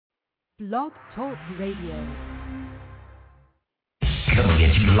Blog Talk Radio. Coming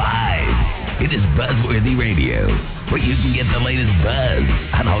at you live. It is BuzzWorthy Radio, where you can get the latest buzz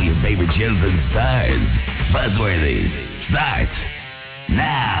on all your favorite shows and stars. BuzzWorthy starts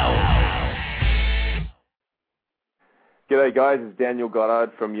now. G'day guys, it's Daniel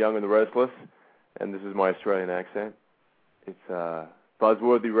Goddard from Young and the Restless, and this is my Australian accent. It's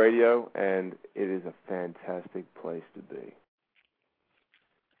BuzzWorthy Radio, and it is a fantastic place to be.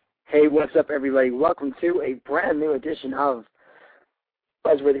 Hey, what's up, everybody? Welcome to a brand new edition of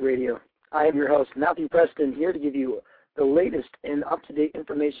BuzzWorthy Radio. I am your host, Matthew Preston, here to give you the latest and up-to-date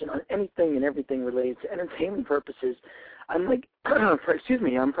information on anything and everything related to entertainment purposes. I'm I'm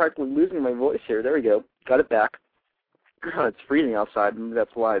practically losing my voice here. There we go. Got it back. It's freezing outside, and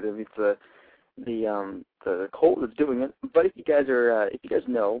that's why the cold is doing it. But if you guys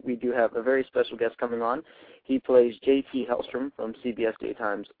know, we do have a very special guest coming on. He plays J.T. Hellstrom from CBS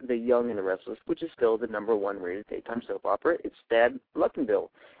Daytime's The Young and the Restless, which is still the #1 rated daytime soap opera. It's Dad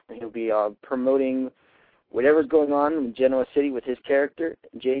Luckinbill, and he'll be promoting whatever's going on in Genoa City with his character,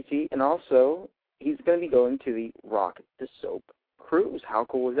 J.T., and also he's going to be going to the Rock the Soap cruise. How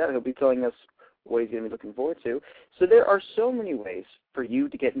cool is that? He'll be telling us what he's going to be looking forward to. So there are so many ways for you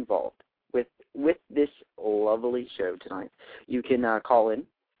to get involved with this lovely show tonight. You can call in.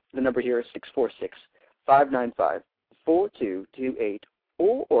 The number here is 646-595-4228,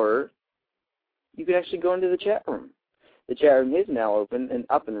 or you can actually go into the chat room. The chat room is now open and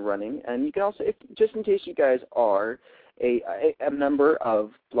up and running, and you can also, just in case you guys are a member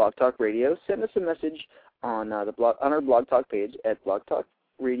of Blog Talk Radio, send us a message on our Blog Talk page at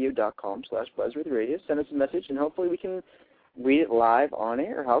blogtalkradio.com/BuzzWorthyRadio. Send us a message, and hopefully we can read it live on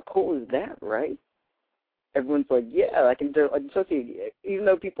air. How cool is that, right? Everyone's like, yeah, I can associate. Even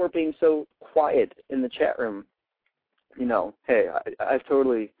though people are being so quiet in the chat room, you know, hey, I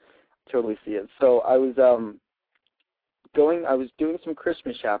totally see it. So I was doing some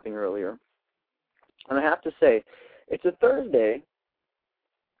Christmas shopping earlier, and I have to say, it's a Thursday,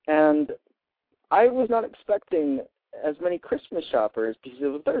 and I was not expecting as many Christmas shoppers because it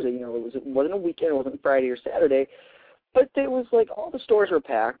was Thursday. You know, it wasn't a weekend, it wasn't Friday or Saturday, but it was like all the stores were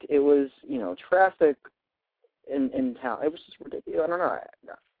packed. It was, you know, traffic in town. It was just ridiculous. I don't know.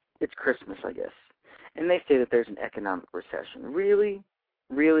 It's Christmas, I guess. And they say that there's an economic recession. Really?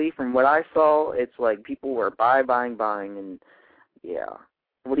 From what I saw, it's like people were buying, and yeah.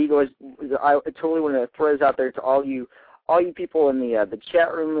 What do you guys? I totally want to throw this out there to all you people in the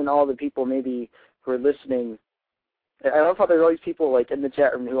chat room and all the people maybe who are listening. I love how there's all these people like in the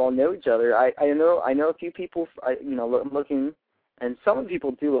chat room who all know each other. I know a few people. Looking, and some of the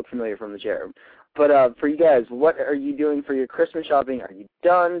people do look familiar from the chat room. But for you guys, what are you doing for your Christmas shopping? Are you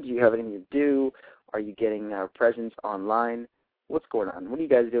done? Do you have anything to do? Are you getting presents online? What's going on? What are you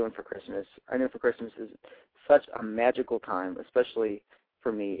guys doing for Christmas? I know for Christmas is such a magical time, especially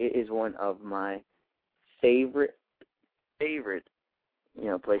for me. It is one of my favorite,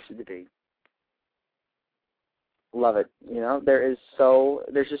 places to be. Love it. You know, there's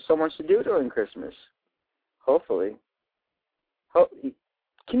just so much to do during Christmas. Hopefully.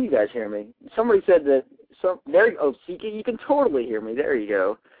 Can you guys hear me? Somebody said that. You can totally hear me. There you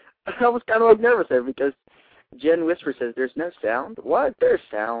go. I was kind of like nervous there because Jen Whisper says there's no sound. What? There's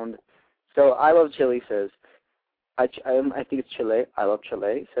sound. So I Love Chile says, I think it's Chile. I Love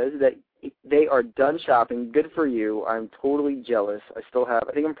Chile says that they are done shopping. Good for you. I'm totally jealous. I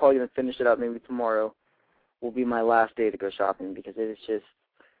think I'm probably going to finish it up. Maybe tomorrow will be my last day to go shopping because it is just,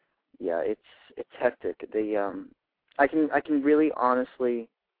 yeah, it's hectic. I can really honestly,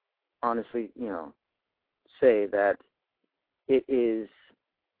 say that it is.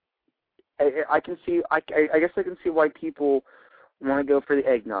 I guess I can see why people want to go for the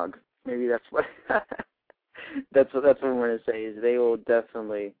eggnog. Maybe that's what that's what I'm going to say is they will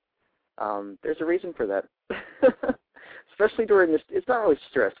definitely. There's a reason for that, especially during this. It's not really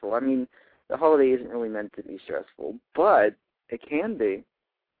stressful. I mean, the holiday isn't really meant to be stressful, but it can be.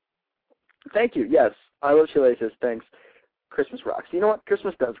 Thank you. Yes, I Love Chile says thanks. Christmas rocks. You know what?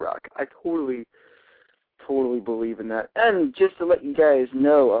 Christmas does rock. I totally believe in that. And just to let you guys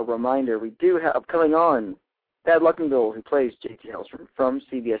know, a reminder, we do have coming on Dad Luckinbill, who plays J.T. Hellstrom from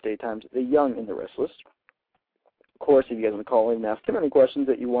CBS Daytime's The Young and the Restless. Of course, if you guys want to call in and ask him any questions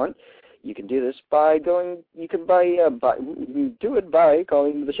that you want, you can do this by calling the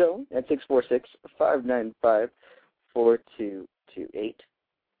show at 646-595-4228.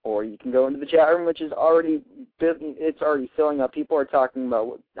 Or you can go into the chat room, which is already filling up. People are talking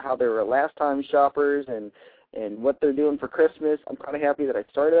about how they were last-time shoppers and what they're doing for Christmas. I'm kind of happy that I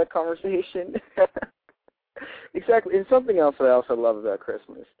started that conversation. Exactly. And something else that I also love about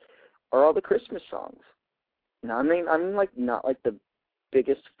Christmas are all the Christmas songs. Now, I'm like not like the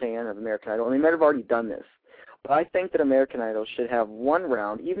biggest fan of American Idol, and they might have already done this, but I think that American Idol should have one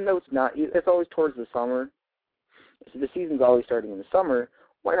round, even though it's always towards the summer. So the season's always starting in the summer.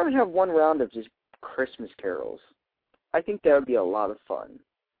 Why not have one round of just Christmas carols? I think that would be a lot of fun,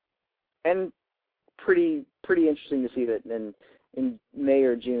 and pretty interesting to see that in May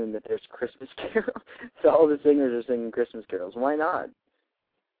or June that there's Christmas carols. So all the singers are singing Christmas carols. Why not?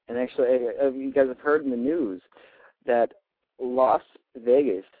 And actually, you guys have heard in the news that Las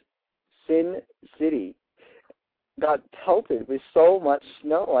Vegas, Sin City, got pelted with so much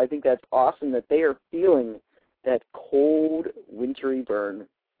snow. I think that's awesome that they are feeling that cold, wintry burn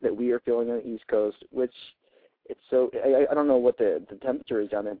that we are feeling on the East Coast, which it's so, I don't know what the temperature is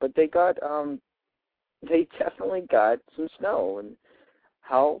down there, but they definitely got some snow. And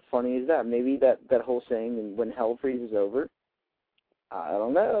how funny is that? Maybe that whole saying, and when hell freezes over, I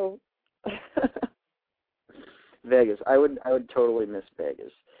don't know. Vegas. I would totally miss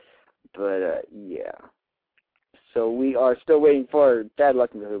Vegas. But, yeah. So we are still waiting for Dad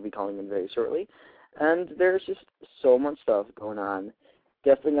Luckinbill, who will be calling in very shortly. And there's just so much stuff going on.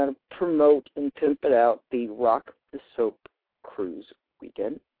 Definitely going to promote and pimp it out the Rock the Soap Cruise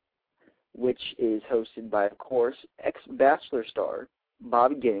weekend, which is hosted by, of course, ex-Bachelor star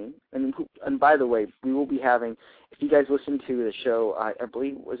Bobby Guinea. And by the way, we will be having, if you guys listen to the show, I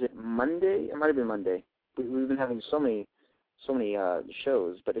believe, was it Monday? It might have been Monday. We've been having so many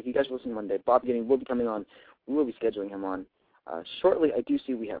shows, but if you guys listen Monday, Bobby Guinea will be coming on. We will be scheduling him on shortly. I do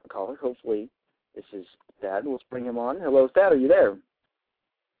see we have a caller. Hopefully this is Thad. Let's bring him on. Hello, Thad. Are you there?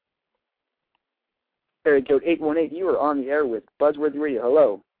 Area code 818. You are on the air with BuzzWorthy Radio.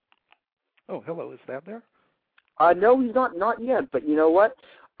 Hello. Oh, hello. Is Thad there? No, he's not yet. But you know what?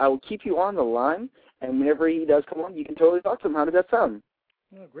 I will keep you on the line, and whenever he does come on, you can totally talk to him. How does that sound?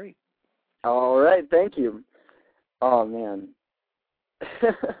 Oh, great. All right. Thank you. Oh, man.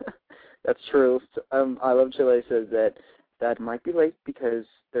 That's true. I Love Chile says that might be late because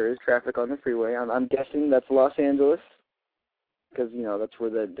there is traffic on the freeway. I'm guessing that's Los Angeles because, that's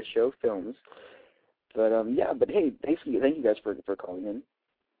where the show films. But, yeah, but hey, thank you guys for calling in.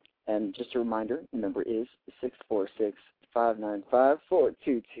 And just a reminder, the number is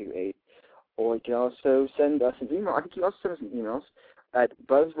 646-595-4228. Or you can also send us an email. I think you can also send us an emails at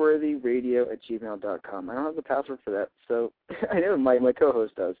buzzworthyradio@gmail.com. I don't have the password for that, so I know my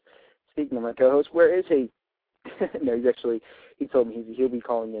co-host does. Speaking of my co-host, where is he? No, he told me he'll be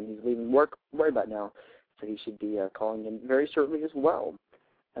calling in. He's leaving work right about now, so he should be calling in very shortly as well.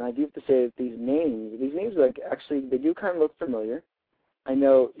 And I do have to say that these names, like, actually, they do kind of look familiar. I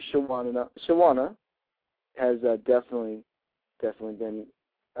know Shawana has definitely been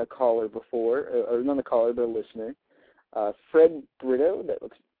a caller before, or not a caller, but a listener. Fred Brito, that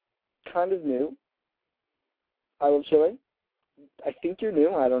looks kind of new. I Love Chile, I think you're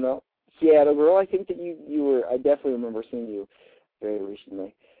new, I don't know. Seattle Girl, I think that you were, I definitely remember seeing you very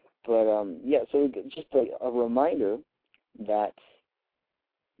recently. But, yeah, so just a reminder that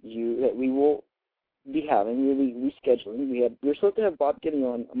we will be having, we'll be rescheduling. We're supposed to have Bob getting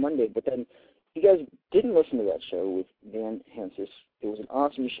on Monday, but then you guys didn't listen to that show with Van Hansis. It was an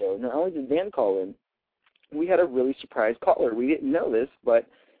awesome show. Not only did Van call in, we had a really surprised caller. We didn't know this, but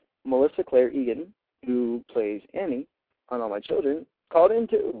Melissa Claire Egan, who plays Annie on All My Children, called in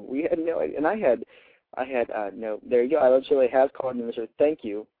too. We had no idea, and I had no. There you go. I Love Chile has called in, Mr. Thank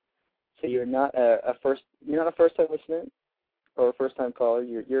you. So you're not a first-time listener or a first-time caller.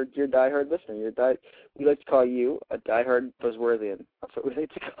 You're a diehard listener. We like to call you a diehard Buzzworthian. That's what we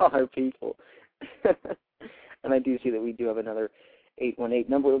like to call our people. And I do see that we do have another 818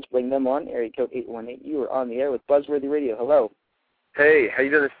 number. Let's bring them on. Area code 818. You are on the air with BuzzWorthy Radio. Hello. Hey, how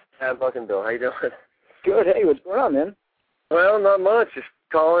you doing? This is Dad Luckinbill. How you doing? Good. Hey, what's going on, man? Well, not much. Just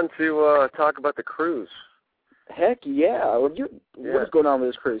calling to talk about the cruise. Heck yeah. What is going on with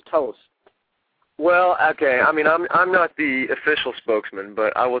this cruise? Tell us. Well, okay. I mean, I'm not the official spokesman,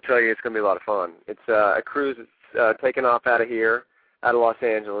 but I will tell you it's going to be a lot of fun. It's a cruise that's taking off out of here, out of Los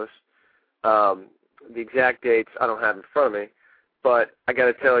Angeles. The exact dates I don't have in front of me, but I got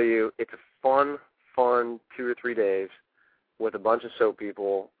to tell you, it's a fun 2 or 3 days with a bunch of soap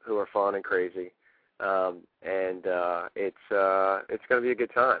people who are fun and crazy. And it's going to be a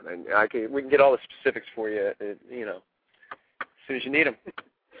good time. And we can get all the specifics for you, as soon as you need them.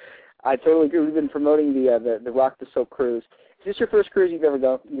 I totally agree. We've been promoting the Rock the Soap cruise. Is this your first cruise you've ever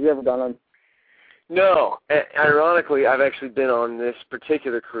gone on? No. Ironically, I've actually been on this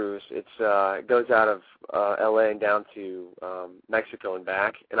particular cruise. It goes out of L.A. and down to Mexico and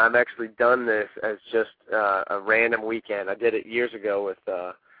back. And I've actually done this as just a random weekend. I did it years ago with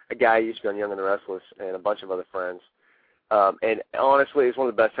a guy who used to be on Young and the Restless, and a bunch of other friends. And honestly, it's one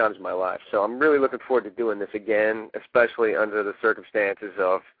of the best times of my life. So I'm really looking forward to doing this again, especially under the circumstances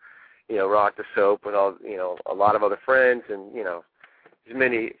of, Rock the Soap with all, a lot of other friends and, as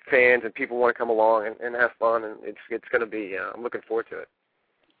many fans and people want to come along and have fun. And it's going to be, I'm looking forward to it.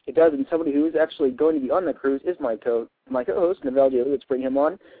 It does, and somebody who is actually going to be on the cruise is my co-host, Neville J. Let's bring him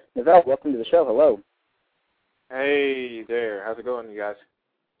on. Neville, welcome to the show. Hello. Hey there. How's it going, you guys?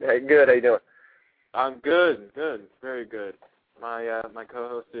 Hey, good. How you doing? I'm good, very good. My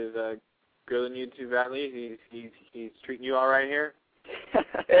co-host is grilling you too badly. He's treating you all right here.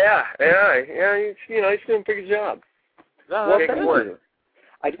 Yeah. He's doing a pretty good job. No, well, thank you.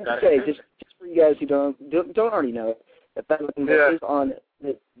 I did say just for you guys who don't already know it, that Luckinbill is on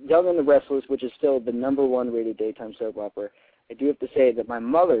the Young and the Restless, which is still the #1 rated daytime soap opera. I do have to say that my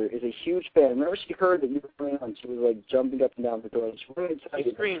mother is a huge fan. Whenever she heard that you were playing on, she was like jumping up and down the door. She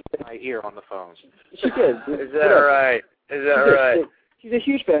screamed in my ear on the phone. She did. Is that right? She's a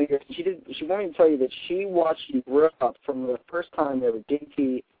huge fan of yours. She wanted me to tell you that she watched you grow up from the first time that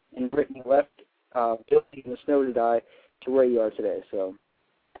JT and Brittany left Billy in the Snow to Die to where you are today. So.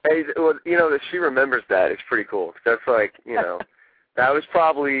 Hey, well, that she remembers that. It's pretty cool. That's like, that was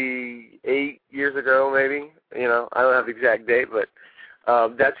probably 8 years ago, maybe. I don't have the exact date, but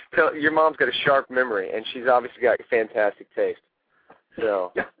your mom's got a sharp memory, and she's obviously got fantastic taste.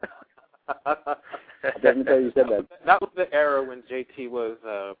 So. I didn't tell you said that. That was the era when JT was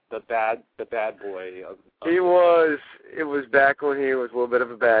the bad boy. He was. It was back when he was a little bit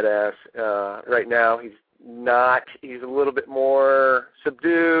of a badass. Right now, he's not. He's a little bit more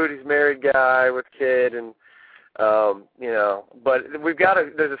subdued. He's a married guy with a kid, and but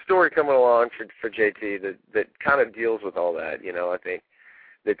there's a story coming along for JT that kind of deals with all that. I think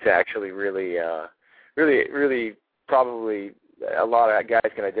that's actually really probably a lot of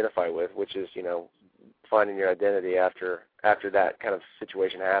guys can identify with, which is finding your identity after that kind of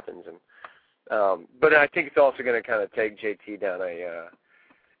situation happens. And but I think it's also going to kind of take JT down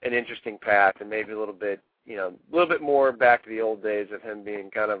an interesting path, and maybe a little bit more back to the old days of him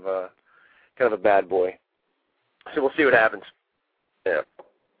being kind of a bad boy. So we'll see what happens. Yeah.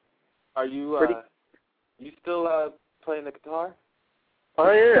 Are you you still playing the guitar?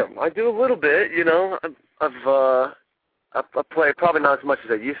 I am. I do a little bit. I play probably not as much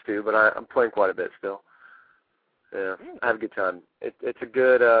as I used to, but I'm playing quite a bit still. Yeah, I have a good time. It's a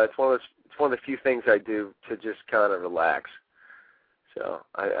good. It's one of the few things I do to just kind of relax. So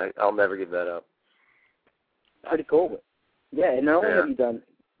I'll never give that up. Pretty cool. Yeah, and not only have you done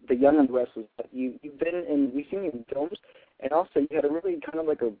the Young and the Restless, but you've been in, we've seen you in films, and also you had a really kind of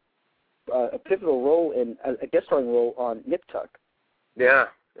like a pivotal role in a guest starring role on Nip Tuck. Yeah.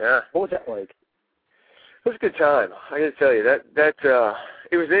 What was that like? It was a good time. I got to tell you that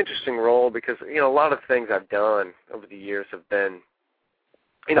it was an interesting role because a lot of things I've done over the years have been,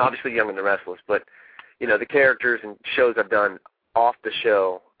 obviously Young and the Restless, but the characters and shows I've done off the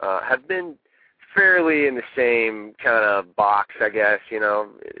show have been fairly in the same kind of box, I guess.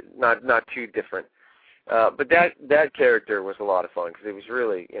 Not too different. But that character was a lot of fun because it was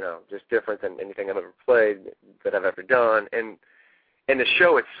really just different than anything I've ever played that I've ever done, and the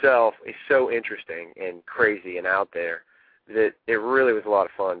show itself is so interesting and crazy and out there that it really was a lot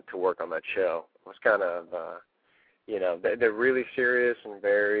of fun to work on that show. It was kind of, they're really serious and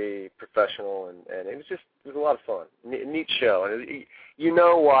very professional, and it was a lot of fun. Neat show. And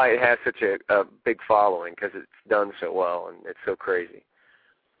why it has such a big following, because it's done so well and it's so crazy.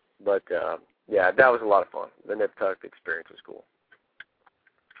 But, that was a lot of fun. The Nip Tuck experience was cool.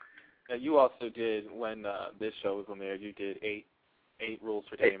 Now, you also did, when this show was on there, you did eight Rules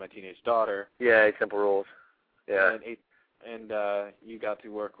for Dating My Teenage Daughter. Yeah, 8 Simple Rules. Yeah. And you got to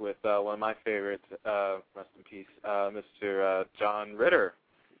work with one of my favorites, rest in peace, Mr. John Ritter.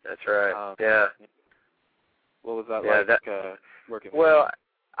 That's right. Yeah. What was that like working with him?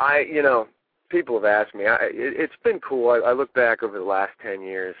 Well, people have asked me. It's been cool. I look back over the last 10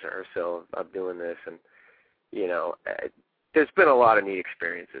 years or so of doing this, and there's been a lot of neat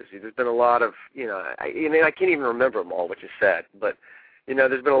experiences. There's been a lot of, I can't even remember them all, which is sad. But,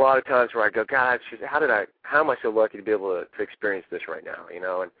 there's been a lot of times where I go, God, how am I so lucky to be able to experience this right now,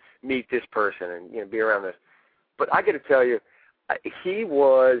 and meet this person and, be around this. But I got to tell you, he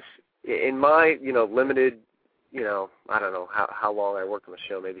was, in my, limited, I don't know how long I worked on the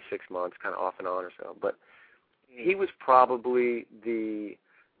show, maybe 6 months, kind of off and on or so. But he was probably the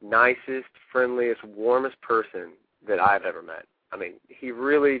nicest, friendliest, warmest person that I've ever met. I mean, he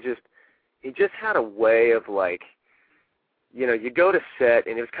really just had a way of, like, you go to set,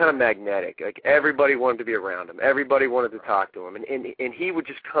 and it was kind of magnetic. Like, everybody wanted to be around him. Everybody wanted to talk to him. And he would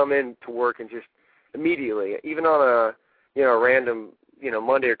just come in to work and just immediately, even on a random,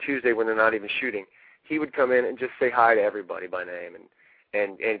 Monday or Tuesday when they're not even shooting, he would come in and just say hi to everybody by name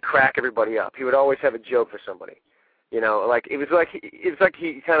and crack everybody up. He would always have a joke for somebody. It was like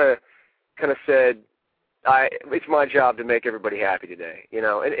he kind of said, it's my job to make everybody happy today, and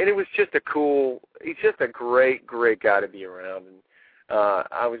it was just he's just a great, great guy to be around, and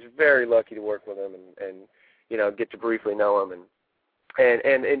I was very lucky to work with him and get to briefly know him,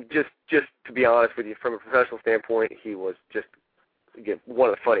 and just to be honest with you, from a professional standpoint, he was just, again, one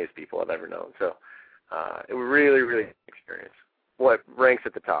of the funniest people I've ever known, so it was really, really an experience. What ranks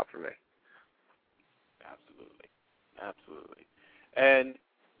at the top for me. Absolutely. And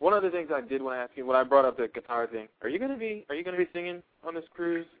one of the things I did want to ask you when I brought up the guitar thing, are you going to be singing on this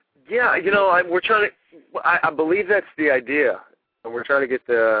cruise? Yeah, we're trying to. I believe that's the idea, and we're trying to get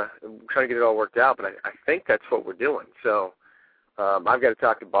it all worked out. But I think that's what we're doing. So I've got to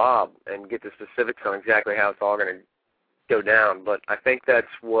talk to Bob and get the specifics on exactly how it's all going to go down. But I think that's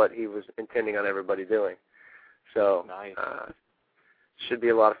what he was intending on everybody doing. So nice. Should be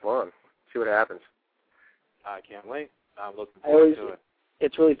a lot of fun. See what happens. I can't wait. I'm looking forward to it.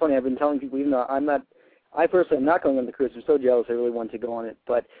 It's really funny. I've been telling people, even though I personally am not going on the cruise. I'm so jealous. I really want to go on it.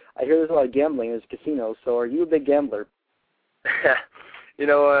 But I hear there's a lot of gambling. There's casinos. So are you a big gambler? You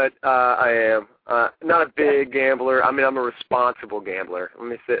know what? I am. Not a big gambler. I mean, I'm a responsible gambler. Let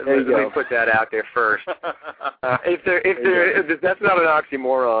me put that out there first. If that's not an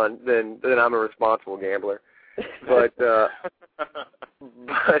oxymoron, then I'm a responsible gambler. But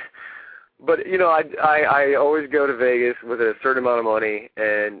I always go to Vegas with a certain amount of money,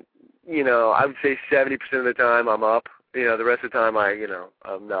 and I would say 70% of the time I'm up. The rest of the time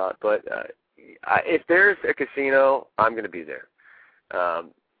I'm not. But if there's a casino, I'm going to be there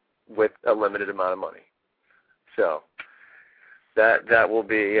with a limited amount of money. So that will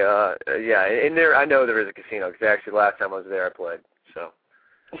be And there, I know there is a casino because actually last time I was there I played. So.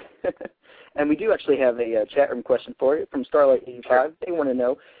 And we do actually have a chat room question for you from Starlight85. Sure. They want to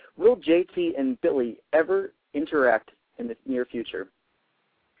know, will JT and Billy ever interact in the near future?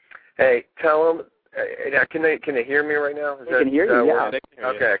 Hey, tell them. Can they hear me right now? They can hear you. Yeah.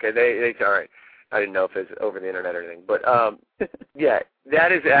 Okay. They all right. I didn't know if it's over the internet or anything, but yeah,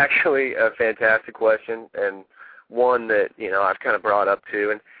 that is actually a fantastic question and one that I've kind of brought up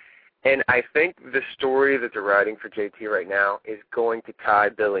too, and I think the story that they're writing for JT right now is going to tie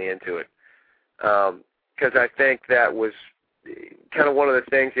Billy into it, because I think that was kind of one of the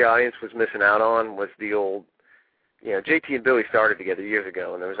things the audience was missing out on was the old, JT and Billy started together years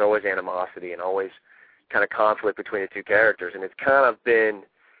ago, and there was always animosity and always kind of conflict between the two characters, and it's kind of been,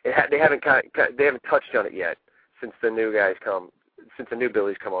 they haven't touched on it yet since the new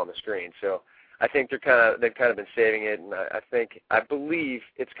Billy's come on the screen. So I think they've kind of been saving it, and I believe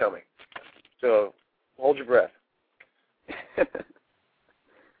it's coming. So hold your breath.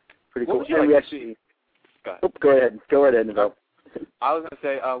 Pretty cool. What would you like to see? Go ahead. Go right ahead, Neville. I was going to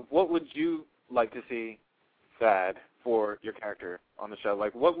say, what would you like to see, Thad, for your character on the show?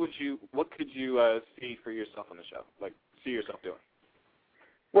 Like, what could you see for yourself on the show? Like, see yourself doing?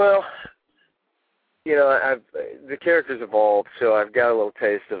 Well, the character's evolved, so I've got a little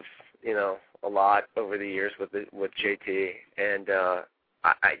taste of, a lot over the years with JT, and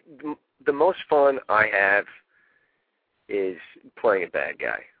the most fun I have is playing a bad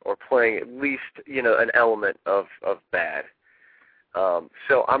guy, or playing at least, an element of bad.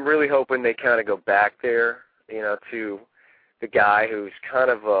 So I'm really hoping they kind of go back there, to the guy who's kind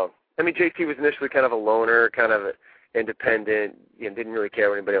of JT was initially kind of a loner, kind of independent, didn't really care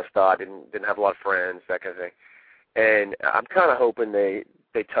what anybody else thought, didn't have a lot of friends, that kind of thing. And I'm kind of hoping they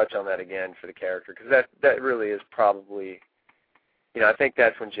touch on that again for the character, because that really is probably, I think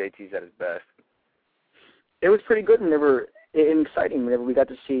that's when JT's at his best. It was pretty good and exciting whenever we got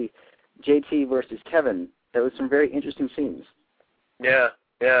to see JT versus Kevin. There was some very interesting scenes. Yeah.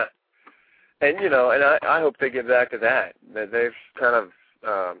 And, and I hope they get back to that. They've kind of,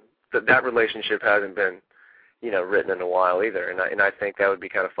 that relationship hasn't been, written in a while either, and I think that would be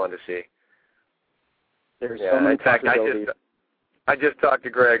kind of fun to see. There's so many possibilities. I just talked to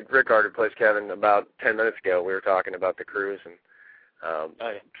Greg Rickard, who plays Kevin, about 10 minutes ago. We were talking about the cruise, and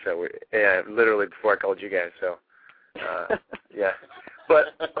so literally before I called you guys. So yeah,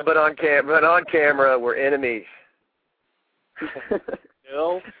 but on camera we're enemies.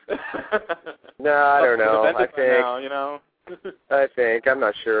 Still? No, I don't know. I think now, I'm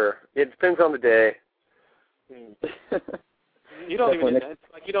not sure. It depends on the day. You don't even. It's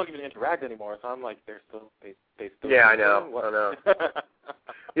like you don't even interact anymore. So I'm like, they still. Yeah, I know.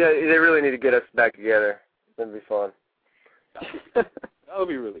 Yeah, they really need to get us back together. That'd be fun. That would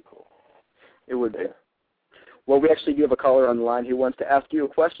be really cool. It would be. Well, we actually do have a caller on the line who wants to ask you a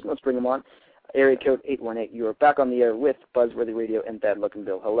question. Let's bring him on. Area code 818. You are back on the air with BuzzWorthy Radio and Thad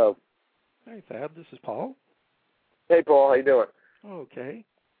Luckinbill. Hello. Hey, Thad. This is Paul. Hey, Paul. How you doing? Okay.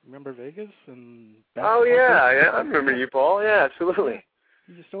 Remember Vegas and? Oh yeah, I remember you, Paul. Yeah, absolutely.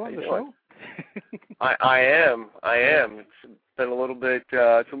 You still on the show? I am. It's been a little bit.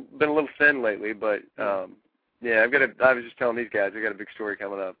 It's been a little thin lately, but yeah, I was just telling these guys I got a big story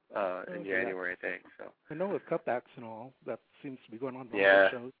coming up in January, I think. So I know with cutbacks and all that seems to be going on. Yeah.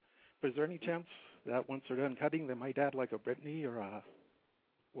 Shows. But is there any chance that once they're done cutting, they might add like a Britney or a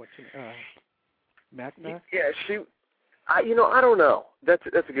Mac? Yeah, I don't know. That's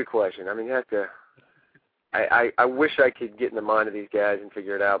a good question. I mean, you have to. I wish I could get in the mind of these guys and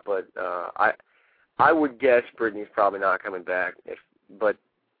figure it out, but I would guess Britney's probably not coming back. But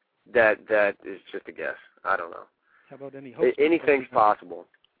that is just a guess. I don't know. How about anything's possible?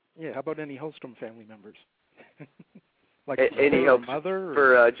 Yeah. How about any Hostrom family members? Like any hopes mother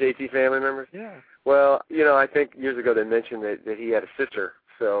for JT family members? Yeah. Well, I think years ago they mentioned that he had a sister,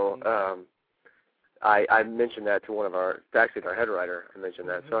 so I mentioned that to our head writer. I mentioned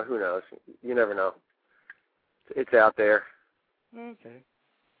that, so who knows? You never know. It's out there. Okay.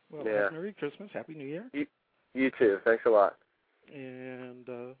 Well, yeah. Merry Christmas, Happy New Year. You too. Thanks a lot. And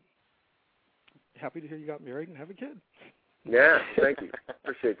happy to hear you got married and have a kid. Yeah, thank you.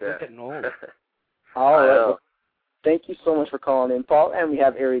 Appreciate that. We're getting old. All right. Well, thank you so much for calling in, Paul. And we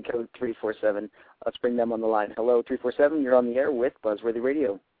have area code 347. Let's bring them on the line. Hello, 347. You're on the air with BuzzWorthy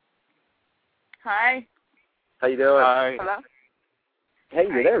Radio. Hi. How you doing? Hi. Hello. Hey,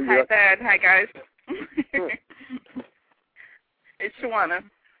 you're there. Hi, Thad. Hi, guys. It's Shawana.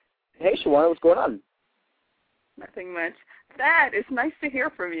 Hey, Shawana. What's going on? Nothing much. Thad, it's nice to hear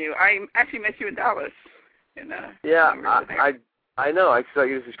from you. I actually met you in Dallas. Yeah, I know. I thought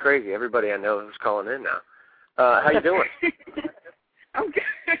this is crazy. Everybody I know is calling in now. How you doing? I'm good.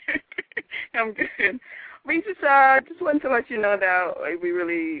 I'm good. We just wanted to let you know that we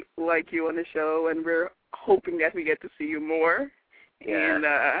really like you on the show, and we're hoping that we get to see you more.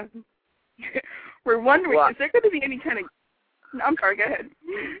 Yeah. And we're wondering, is there going to be any kind of... I'm sorry, go ahead.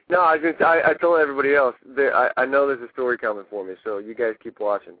 No, I told everybody else. I know there's a story coming for me, so you guys keep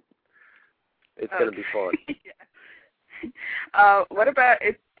watching. It's going to be fun. Yeah. What about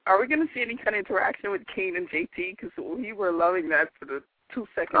it? Are we going to see any kind of interaction with Kane and JT? Because we were loving that for the 2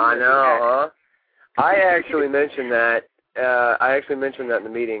 seconds. I know, huh? I actually mentioned that. In the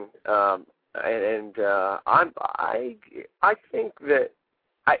meeting, and I think that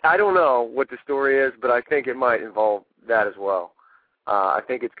I don't know what the story is, but I think it might involve that as well. I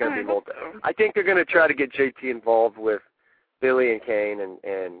think it's going to be multi. I think they're going to try to get JT involved with Billy and Kane,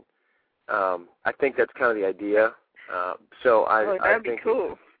 and I think that's kind of the idea. That'd be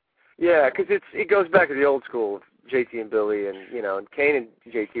cool. Yeah, because it goes back to the old school of JT and Billy, and and Kane and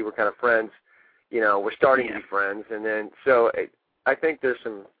JT were kind of friends. We're starting to be friends, and then I think there's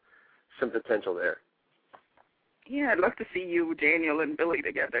some potential there. Yeah, I'd love to see you, Daniel, and Billy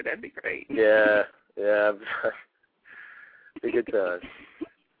together. That'd be great. Yeah. Be a good time.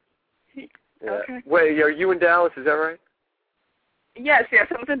 Yeah. Okay. Wait, are you in Dallas? Is that right? Yes, I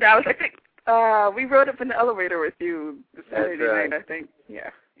was in Dallas. I think we rode up in the elevator with you this Saturday night, I think. Yeah.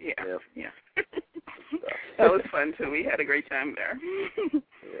 That was fun, too. We had a great time there.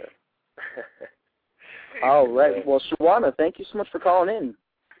 Yeah. All right. Well, Shawana, thank you so much for calling in.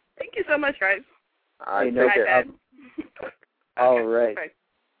 Thank you so much, guys. Bye, Dad. All right. Bye.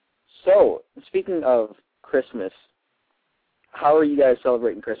 So, speaking of Christmas, how are you guys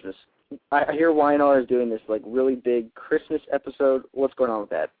celebrating Christmas? I hear YNR is doing this really big Christmas episode. What's going on with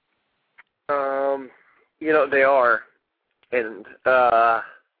that? They are, and I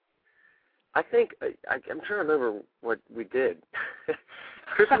think I'm trying to remember what we did.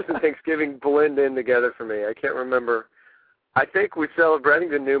 Christmas and Thanksgiving blend in together for me. I can't remember. I think we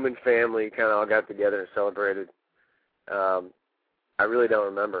celebrated. The Newman family kind of all got together and celebrated. I really don't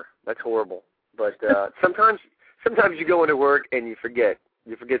remember. That's horrible. But sometimes you go into work and you forget.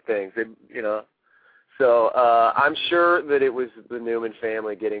 You forget things. So I'm sure that it was the Newman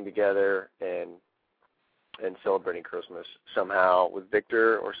family getting together and celebrating Christmas somehow with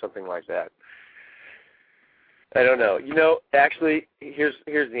Victor or something like that. I don't know. Actually, here's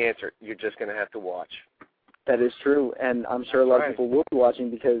the answer. You're just going to have to watch. That is true, and I'm sure a lot of people will be watching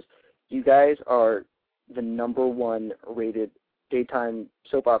because you guys are the #1 rated daytime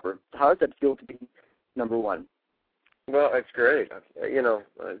soap opera. How does that feel to be #1? Well, it's great.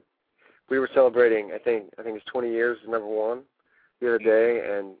 We were celebrating, I think it's 20 years of number one the other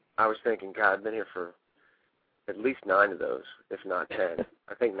day, and I was thinking, God, I've been here for at least 9 of those, if not 10.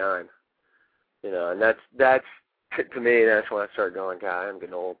 I think 9. And that's to me, that's when I started going, God, I'm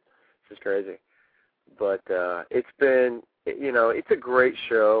getting old. This is crazy. But it's been, it's a great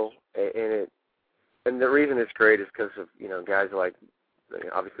show, and the reason it's great is because of, guys like,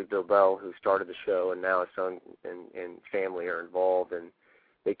 obviously Bill Bell, who started the show, and now his son and family are involved, and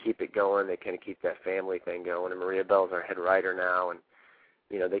they keep it going. They kind of keep that family thing going. And Maria Bell's our head writer now, and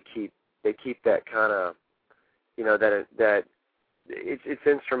they keep that kind of, that it's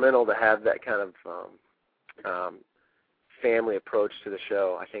instrumental to have that kind of family approach to the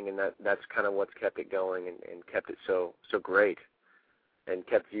show, I think, and that's kind of what's kept it going and kept it so great, and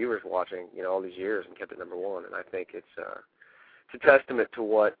kept viewers watching, all these years, and kept it number one. And I think it's a testament to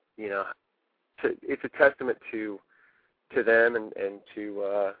what, it's a testament to them and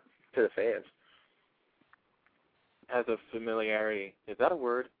to the fans. Has a familiarity. Is that a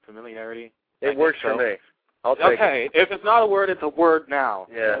word? Familiarity? It works for me. I'll take it. Okay, if it's not a word, it's a word now.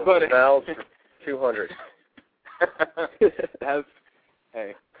 Yeah, but Val's 200. Has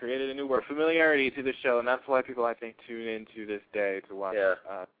created a new word, familiarity to the show, and that's why people, I think, tune in to this day to watch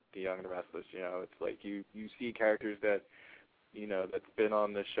The Young and the Restless. It's like you see characters that that's been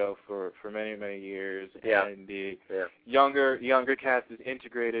on the show for many, many years, and the younger cast is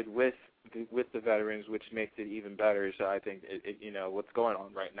integrated with the veterans, which makes it even better. So I think what's going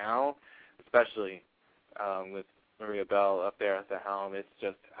on right now, especially with Maria Bell up there at the helm, it's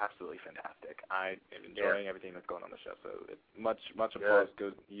just absolutely fantastic. I am enjoying everything that's going on the show. So much applause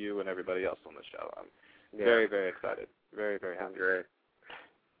goes to you and everybody else on the show. I'm very, very excited. Very, very happy. Great.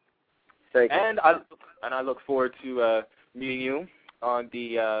 Thank you. And I look forward to meeting you on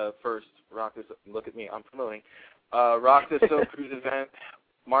the first Rock This. Look at me, I'm promoting Rock This Soap Cruise event,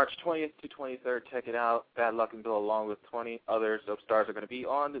 March 20th to 23rd. Check it out. Bad Luckinbill, along with 20 other soap stars, are going to be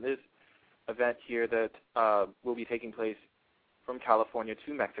on this event here that will be taking place from California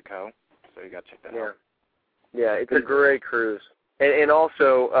to Mexico. So you got to check that out. Yeah, it's a great cruise, and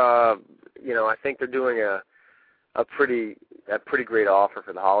also I think they're doing a pretty great offer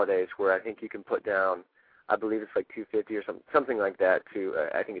for the holidays, where I think you can put down, I believe it's like $250 or something like that.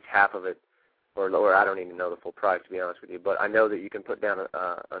 I think it's half of it, or I don't even know the full price, to be honest with you. But I know that you can put down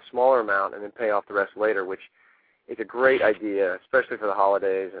a smaller amount and then pay off the rest later, which is a great idea, especially for the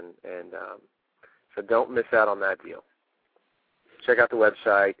holidays. And so don't miss out on that deal. Check out the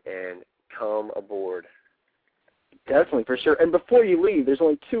website and come aboard. Definitely, for sure. And before you leave, there's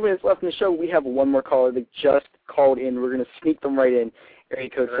only 2 minutes left in the show. We have one more caller that just called in. We're going to sneak them right in. Area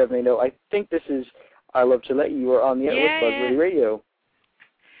code 780. I think this is I Love Gillette. You are on the air with BuzzWorthy Radio.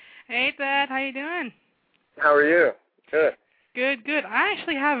 Hey, Dad. How you doing? How are you? Good. Good. I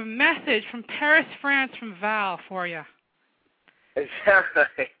actually have a message from Paris, France, from Val for you. Is that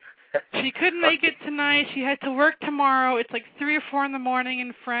right? She couldn't make it tonight. She had to work tomorrow. It's like 3 or 4 in the morning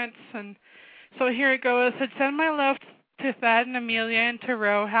in France, and so here it goes. It said, send my love to Thad and Amelia and to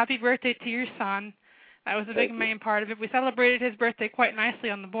Ro. Happy birthday to your son. That was a big main part of it. We celebrated his birthday quite nicely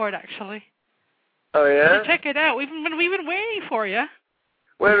on the board, actually. Oh, yeah? So check it out. We've been waiting for you.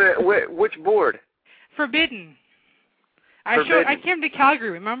 Wait a minute. Which board? Forbidden. Forbidden. I came to Calgary,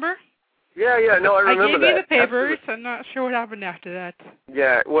 remember? Yeah, no, I remember that. I gave you the papers. I'm not sure what happened after that.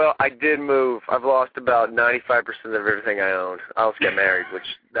 Yeah, well, I did move. I've lost about 95% of everything I owned. I also got married, which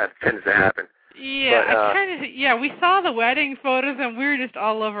that tends to happen. Yeah, but, we saw the wedding photos, and we were just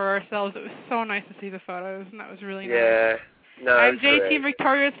all over ourselves. It was so nice to see the photos, and that was really nice. Yeah, no, and JT and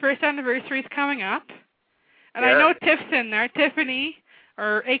Victoria's first anniversary is coming up. And I know Tiff's in there. Tiffany,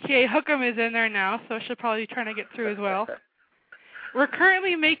 or a.k.a. Hookem, is in there now, so she'll probably be trying to get through as well. We're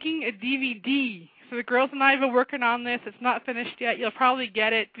currently making a DVD. So the girls and I have been working on this. It's not finished yet. You'll probably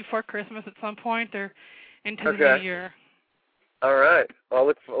get it before Christmas at some point or into the new year. All right. Well,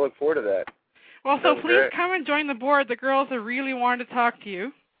 I look forward to that. Well, so please come and join the board. The girls are really wanting to talk to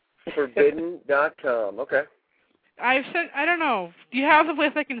you. Forbidden.com. Okay. I've sent. I don't know. Do you have the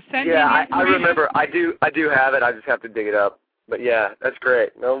place I can send you? Yeah, I remember. I do have it. I just have to dig it up. But yeah, that's great.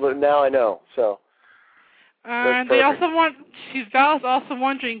 Now I know. So. And they also Val's also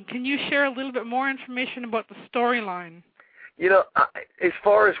wondering, can you share a little bit more information about the storyline? As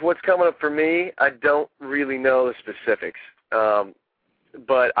far as what's coming up for me, I don't really know the specifics.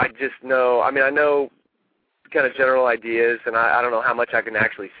 But I just know, I know kind of general ideas, and I don't know how much I can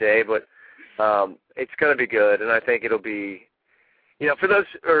actually say, but it's going to be good, and I think it'll be, for those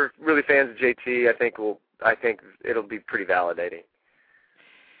who are really fans of JT, I think it'll be pretty validating.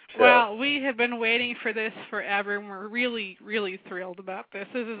 So. Well, we have been waiting for this forever, and we're really, really thrilled about this.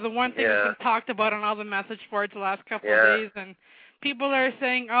 This is the one thing that's been talked about on all the message boards the last couple of days, and people are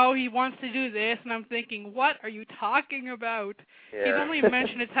saying, oh, he wants to do this, and I'm thinking, what are you talking about? Yeah. He's only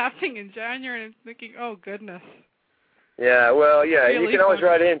mentioned it's happening in January, and I'm thinking, oh, goodness. Yeah, well, yeah, really you can always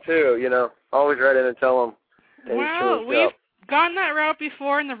write in, too, you know. Always write in and tell them. Well, we've gone that route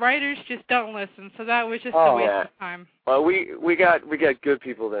before, and the writers just don't listen, so that was just a waste of time. Well, we got good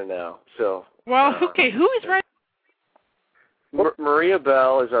people there now, so. Well, okay, who is writing? Maria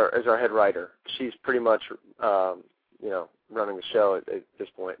Bell is our head writer. She's pretty much, you know, running the show at this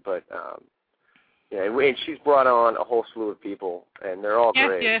point, but and she's brought on a whole slew of people, and they're all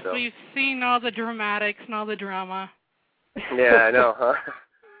great. Yes, so. We've seen all the dramatics and all the drama. Yeah, I know, huh?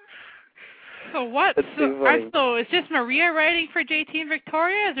 So what? So is just Maria writing for JT and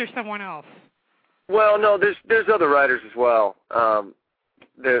Victoria, or is there someone else? Well, no, there's other writers as well.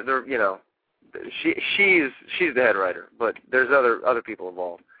 They're you know, she's the head writer, but there's other people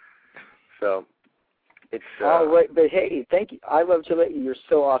involved. So it's. Oh, right, but hey, thank you. I love to let you. You're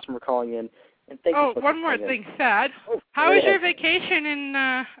so awesome for calling in, and thank you. Oh, one more thing, Thad. How was your vacation in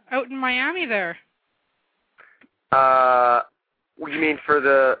out in Miami there? What do you mean for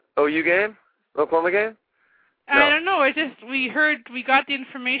the OU game? Oklahoma game? No. I don't know. It's just we got the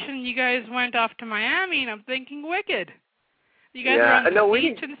information you guys went off to Miami, and I'm thinking wicked. You guys were on the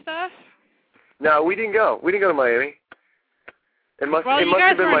beach and stuff? No, we didn't go. We didn't go to Miami. It must have been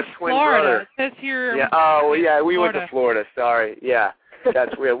my twin Florida. brother. It says here. Yeah. Oh, yeah. We Florida. went to Florida. Sorry. Yeah.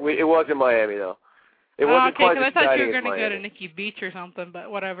 That's weird. It was in Miami though. It wasn't quite as exciting as Miami. I thought you were going to go to Nikki Beach or something,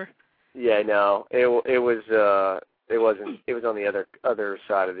 but whatever. Yeah. No. It was. It wasn't. It was on the other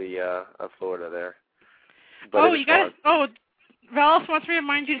side of the of Florida there. But you got. Oh, Valis wants me to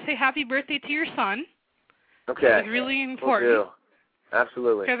remind you to say happy birthday to your son. Okay. It's really important. Will do.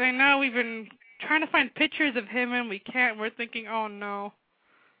 Absolutely. Because I know we've been trying to find pictures of him and we can't. We're thinking, oh no.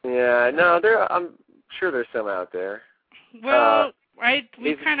 Yeah. No. I'm sure there's some out there. Well,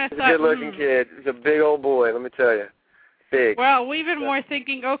 we kind of thought. He's a good-looking kid. He's a big old boy. Let me tell you. Big. Well, we've been more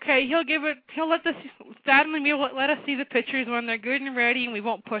thinking, okay, he'll let Dad and me will let us see the pictures when they're good and ready, and we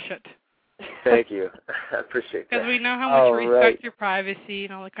won't push it. Thank you. I appreciate that. Because we know how much we respect your privacy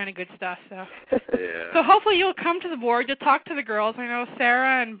and all that kind of good stuff. So. Yeah. So hopefully you'll come to the board. You'll talk to the girls. I know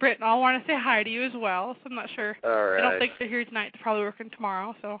Sarah and Britt all want to say hi to you as well. So I'm not sure. All right. I don't think they're here tonight. They're probably working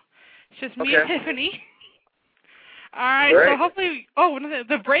tomorrow. So it's just me and Tiffany. All right. Great. So hopefully,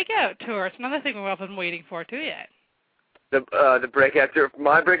 the breakout tour. It's another thing we've been waiting for too yet. The breakout tour,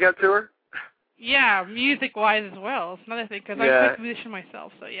 my breakout tour? Yeah, music-wise as well. It's another thing, because I'm a quick musician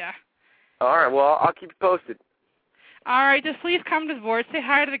myself, so yeah. All right, well, I'll keep you posted. All right, just please come to the board, say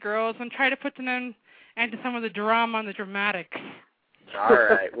hi to the girls, and try to put them into some of the drama and the dramatics. All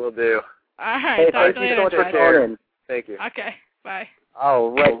right, we'll do. All right, talk to you later. Thank you so much for calling in. Thank you. Okay, bye.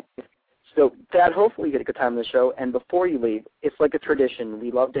 All right. So, Dad, hopefully you get a good time on the show, and before you leave, it's like a tradition.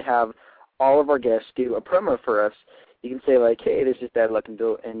 We love to have all of our guests do a promo for us. You can say, like, hey, this is Dad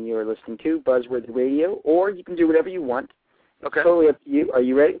Luckinbill, and you're listening to BuzzWorthy Radio, or you can do whatever you want. Okay. Totally up to you. Are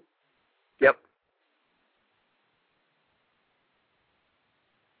you ready? Yep.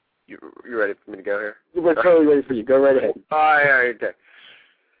 You ready for me to go here? We're totally ready for you. Go right ahead. All right, okay.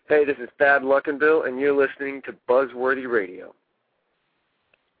 Hey, this is Dad Luckinbill, and you're listening to BuzzWorthy Radio.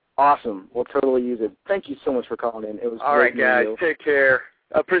 Awesome. We'll totally use it. Thank you so much for calling in. It was all right, guys. Take care.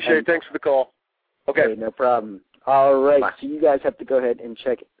 I appreciate it. Thanks for the call. Okay. Hey, no problem. All right, so you guys have to go ahead and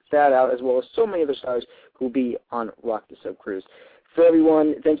check that out, as well as so many other stars who will be on Rock the Soap Cruise. For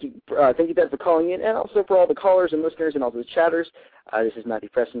everyone, thank you, Dad, for calling in, and also for all the callers and listeners and all the chatters. This is Matthew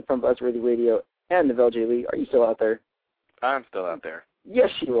Preston from BuzzWorthy Radio and the J. Lee. Are you still out there? I'm still out there.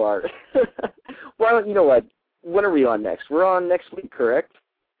 Yes, you are. Well, you know what? When are we on next? We're on next week, correct?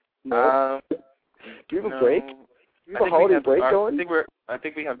 No. Do you have a break? Do you have a holiday break going? I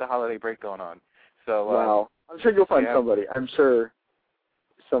think we have the holiday break going on. So. Wow. I'm sure you'll find somebody. I'm sure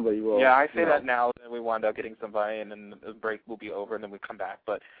somebody will. Yeah, I say that now, and we wind up getting somebody, and then the break will be over, and then we come back.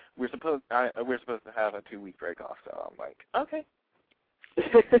 But we're supposed to have a 2-week break off, so I'm like, okay.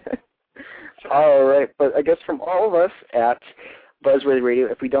 All right, but I guess from all of us at BuzzWorthy Radio,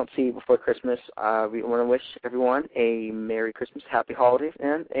 if we don't see you before Christmas, we want to wish everyone a Merry Christmas, Happy Holidays,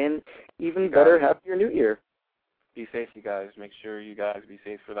 and even better, Happier New Year. Be safe, you guys. Make sure you guys be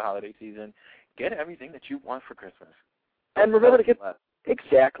safe for the holiday season. Get everything that you want for Christmas. And remember to get,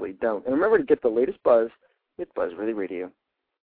 exactly, don't. And remember to get the latest buzz with BuzzWorthy Radio.